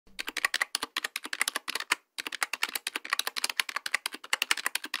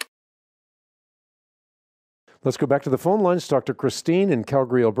Let's go back to the phone lines. Talk to Christine in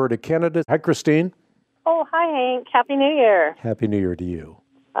Calgary, Alberta, Canada. Hi, Christine. Oh, hi, Hank. Happy New Year. Happy New Year to you.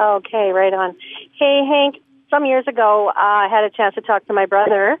 Okay, right on. Hey, Hank, some years ago, I had a chance to talk to my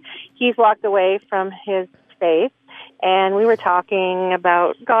brother. He's walked away from his faith, and we were talking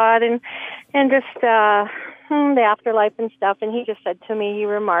about God and just the afterlife and stuff, and he just said to me, he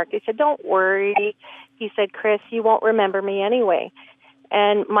remarked, he said, "Don't worry." He said, "Chris, you won't remember me anyway."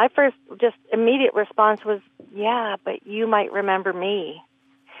 And my first just immediate response was, "Yeah, but you might remember me."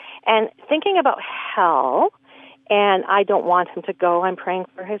 And thinking about hell, and I don't want him to go. I'm praying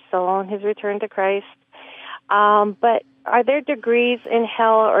for his soul and his return to Christ. But are there degrees in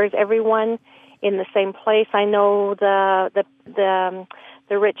hell, or is everyone in the same place? I know the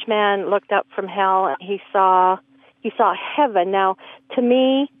rich man looked up from hell and he saw heaven. Now, to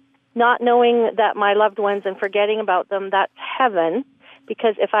me, not knowing that my loved ones and forgetting about them, that's heaven.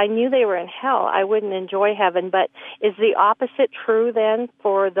 Because if I knew they were in hell, I wouldn't enjoy heaven. But is the opposite true then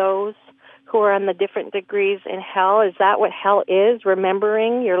for those who are on the different degrees in hell? Is that what hell is?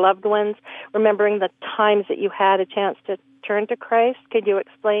 Remembering your loved ones, remembering the times that you had a chance to turn to Christ? Could you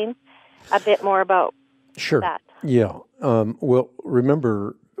explain a bit more about that? Yeah. Well,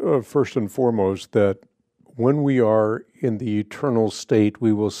 remember, first and foremost, that when we are in the eternal state,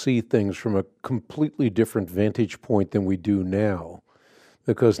 we will see things from a completely different vantage point than we do now.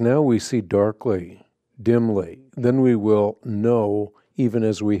 Because now we see darkly, dimly, then we will know even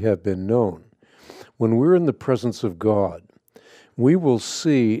as we have been known. When we're in the presence of God, we will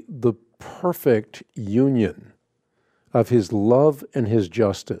see the perfect union of His love and His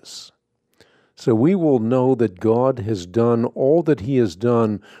justice. So we will know that God has done all that He has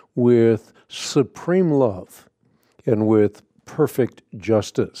done with supreme love and with perfect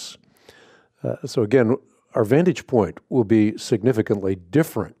justice. So again, our vantage point will be significantly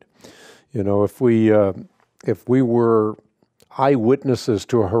different. You know, if we were eyewitnesses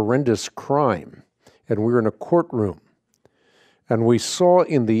to a horrendous crime and we were in a courtroom and we saw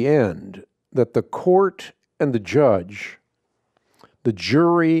in the end that the court and the judge, the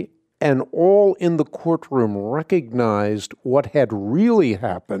jury, and all in the courtroom recognized what had really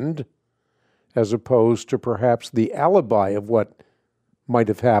happened as opposed to perhaps the alibi of what might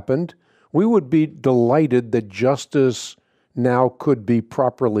have happened, we would be delighted that justice now could be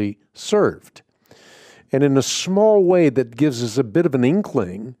properly served. And in a small way, that gives us a bit of an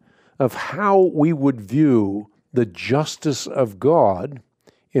inkling of how we would view the justice of God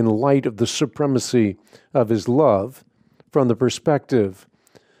in light of the supremacy of His love from the perspective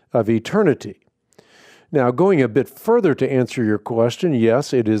of eternity. Now, going a bit further to answer your question,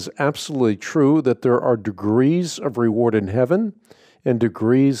 yes, it is absolutely true that there are degrees of reward in heaven and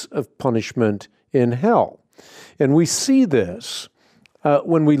degrees of punishment in hell. And we see this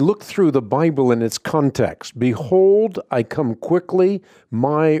when we look through the Bible in its context. "Behold, I come quickly,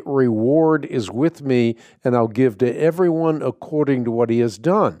 my reward is with me, and I'll give to everyone according to what he has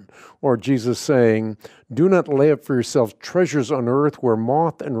done." Or Jesus saying, "Do not lay up for yourselves treasures on earth where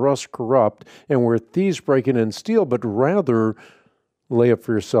moth and rust corrupt, and where thieves break in and steal, but rather lay up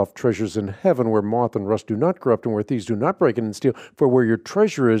for yourself treasures in heaven where moth and rust do not corrupt and where thieves do not break in and steal. For where your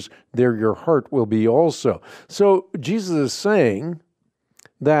treasure is, there your heart will be also." So Jesus is saying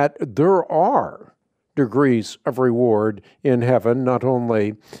that there are degrees of reward in heaven, not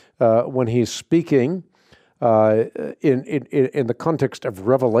only when He's speaking in the context of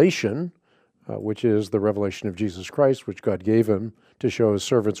revelation, which is the revelation of Jesus Christ, which God gave Him to show His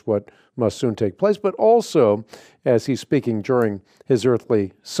servants what must soon take place, but also as He's speaking during His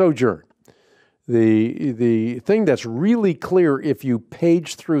earthly sojourn. The thing that's really clear if you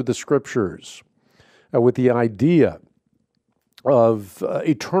page through the Scriptures with the idea of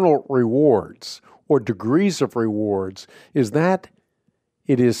eternal rewards or degrees of rewards is that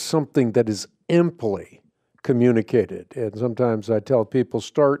it is something that is amply communicated. And sometimes I tell people,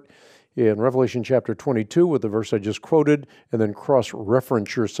 start in Revelation chapter 22 with the verse I just quoted, and then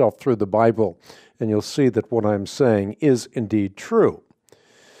cross-reference yourself through the Bible, and you'll see that what I'm saying is indeed true.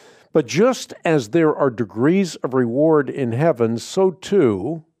 But just as there are degrees of reward in heaven, so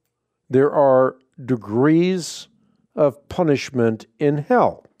too there are degrees of punishment in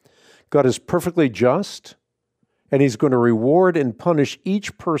hell. God is perfectly just, and He's going to reward and punish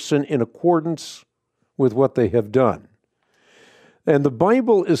each person in accordance with what they have done. And the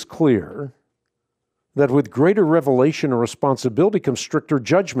Bible is clear that with greater revelation and responsibility comes stricter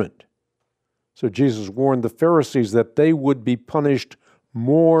judgment. So Jesus warned the Pharisees that they would be punished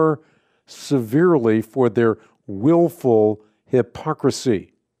more severely for their willful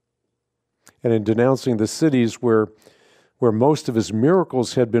hypocrisy. And in denouncing the cities where most of His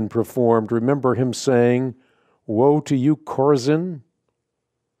miracles had been performed, remember Him saying, Woe to you, Chorazin!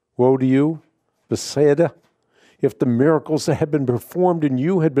 Woe to you, Bethsaida! If the miracles that had been performed in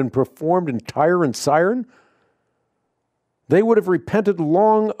you had been performed in Tyre and Sidon, they would have repented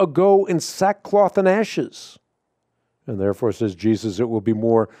long ago in sackcloth and ashes. And therefore, says Jesus, it will be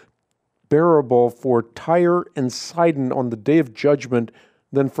more bearable for Tyre and Sidon on the day of judgment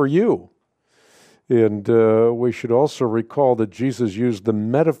than for you. And we should also recall that Jesus used the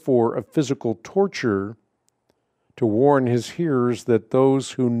metaphor of physical torture to warn his hearers that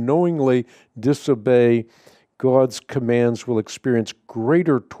those who knowingly disobey God's commands will experience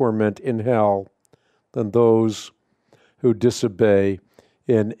greater torment in hell than those who disobey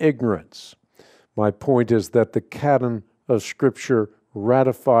in ignorance. My point is that the canon of Scripture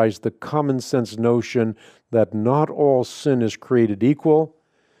ratifies the common sense notion that not all sin is created equal,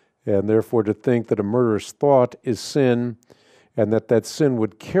 and therefore to think that a murderous thought is sin, and that sin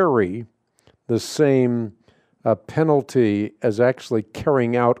would carry the same penalty as actually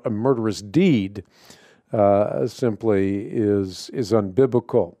carrying out a murderous deed simply is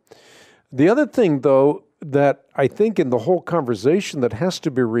unbiblical. The other thing, though, that I think in the whole conversation that has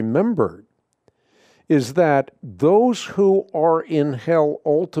to be remembered is that those who are in hell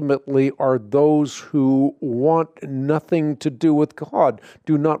ultimately are those who want nothing to do with God,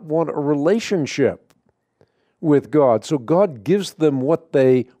 do not want a relationship with God. So God gives them what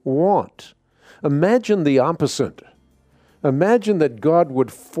they want. Imagine the opposite. Imagine that God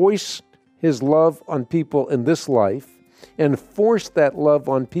would foist his love on people in this life and force that love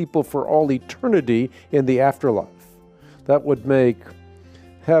on people for all eternity in the afterlife. That would make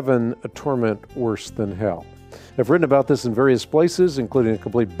heaven a torment worse than hell. I've written about this in various places, including a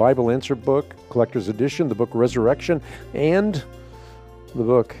complete Bible answer book, collector's edition, the book Resurrection, and the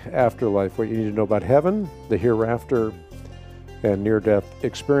book Afterlife, what you need to know about heaven, the hereafter, and near-death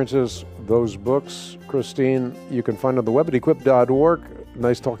experiences. Those books, Christine, you can find on the web at equip.org.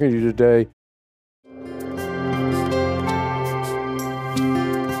 Nice talking to you today.